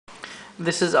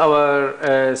This is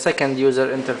our second user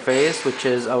interface, which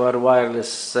is our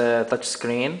wireless touch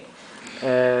screen.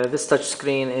 This touch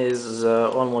screen is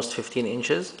almost 15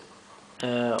 inches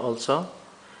also.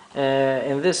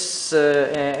 In this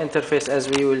interface, as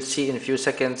we will see in a few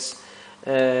seconds,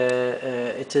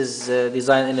 it is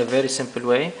designed in a very simple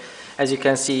way. As you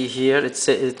can see here, it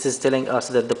is telling us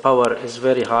that the power is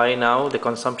very high now, the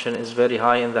consumption is very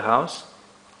high in the house.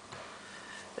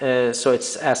 So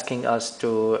it's asking us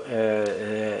to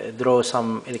draw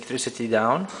some electricity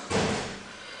down.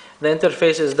 The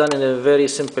interface is done in a very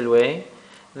simple way.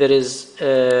 There is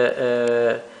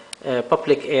a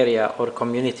public area or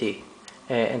community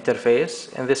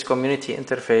interface. In this community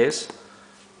interface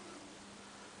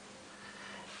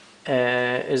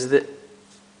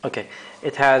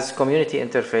it has community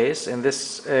interface. In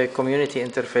this community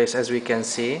interface, as we can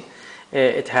see,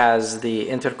 it has the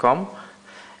intercom.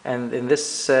 And in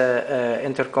this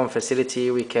intercom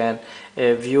facility, we can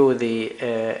view the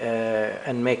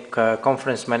and make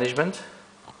conference management.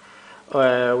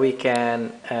 We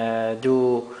can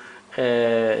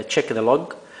check the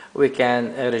log. We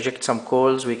can reject some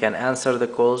calls. We can answer the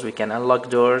calls. We can unlock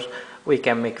doors. We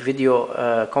can make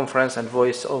video conference and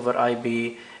voice over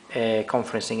IP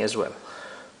conferencing as well.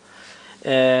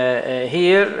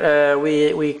 Here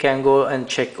we can go and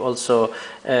check also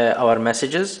our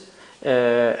messages.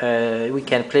 We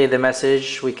can play the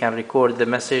message, we can record the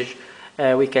message,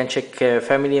 we can check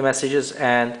family messages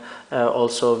and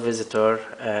also visitor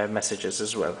messages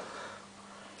as well.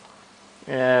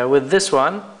 With this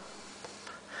one,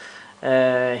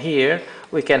 here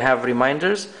we can have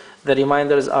reminders. The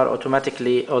reminders are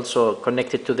automatically also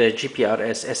connected to the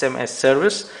GPRS SMS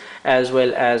service as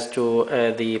well as to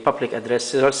the public address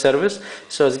service.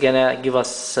 So it's gonna give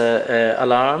us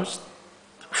alarms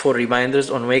for reminders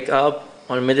on wake up,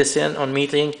 on medicine, on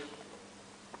meeting,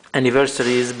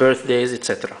 anniversaries, birthdays,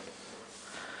 etc.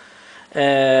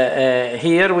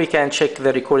 Here we can check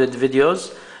the recorded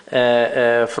videos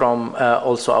from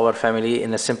also our family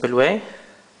in a simple way.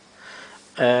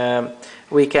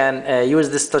 We can use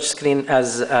this touch screen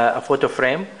as a photo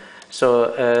frame.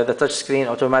 So the touch screen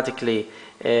automatically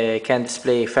can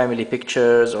display family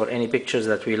pictures or any pictures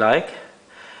that we like.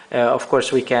 Of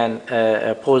course, we can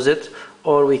pause it,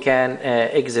 or we can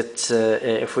exit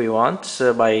if we want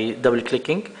by double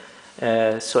clicking.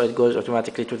 So it goes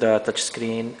automatically to the touch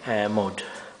screen mode.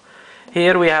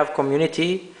 Here we have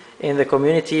community. In the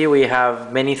community we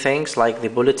have many things like the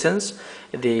bulletins,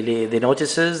 the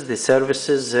notices, the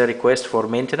services request for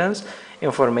maintenance,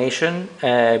 information,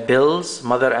 bills,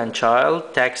 mother and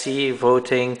child, taxi,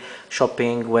 voting,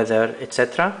 shopping, weather,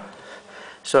 etc.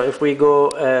 So if we go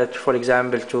for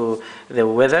example to the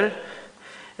weather,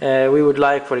 we would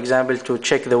like, for example, to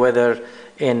check the weather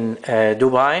in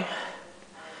Dubai,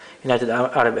 United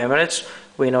Arab Emirates.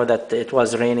 We know that it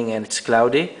was raining and it's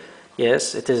cloudy.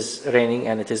 Yes, it is raining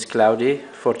and it is cloudy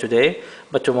for today,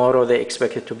 but tomorrow they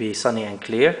expect it to be sunny and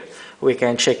clear. We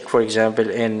can check, for example,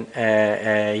 in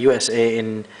USA,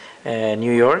 in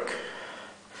New York.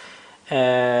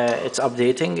 It's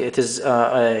updating. It is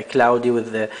cloudy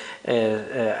with a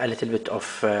little bit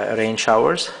of rain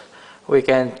showers. We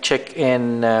can check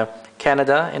in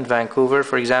Canada, in Vancouver,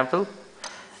 for example.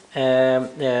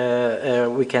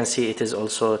 We can see it is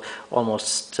also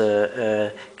almost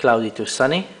cloudy to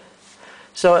sunny.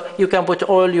 So you can put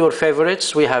all your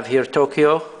favorites. We have here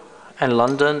Tokyo and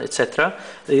London, etc.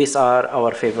 These are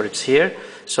our favorites here.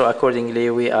 So accordingly,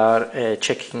 we are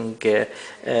checking the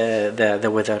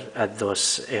weather at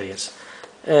those areas.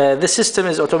 The system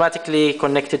is automatically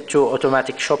connected to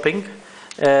automatic shopping.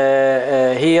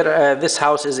 Here, this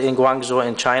house is in Guangzhou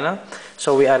in China,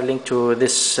 so we are linked to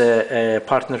this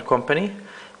partner company.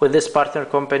 With this partner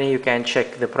company, you can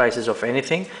check the prices of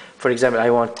anything. For example, I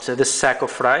want this sack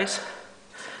of rice,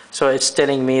 so it's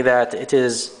telling me that it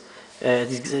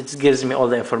gives me all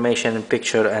the information,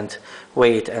 picture and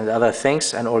weight and other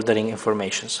things, and ordering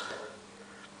informations.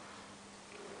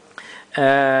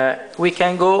 We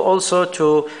can go also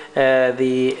to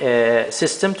the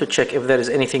system to check if there is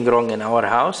anything wrong in our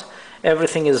house.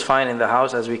 Everything is fine in the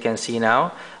house, as we can see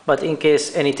now, but in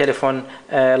case any telephone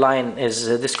line is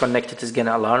disconnected, it's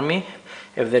gonna alarm me.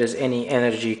 If there is any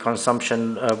energy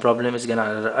consumption problem, it's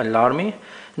gonna alarm me.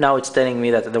 Now it's telling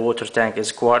me that the water tank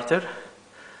is quarter,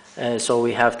 so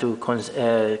we have to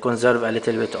conserve a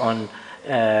little bit on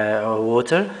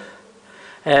water.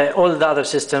 All the other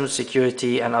systems,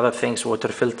 security and other things, water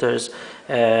filters,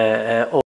 all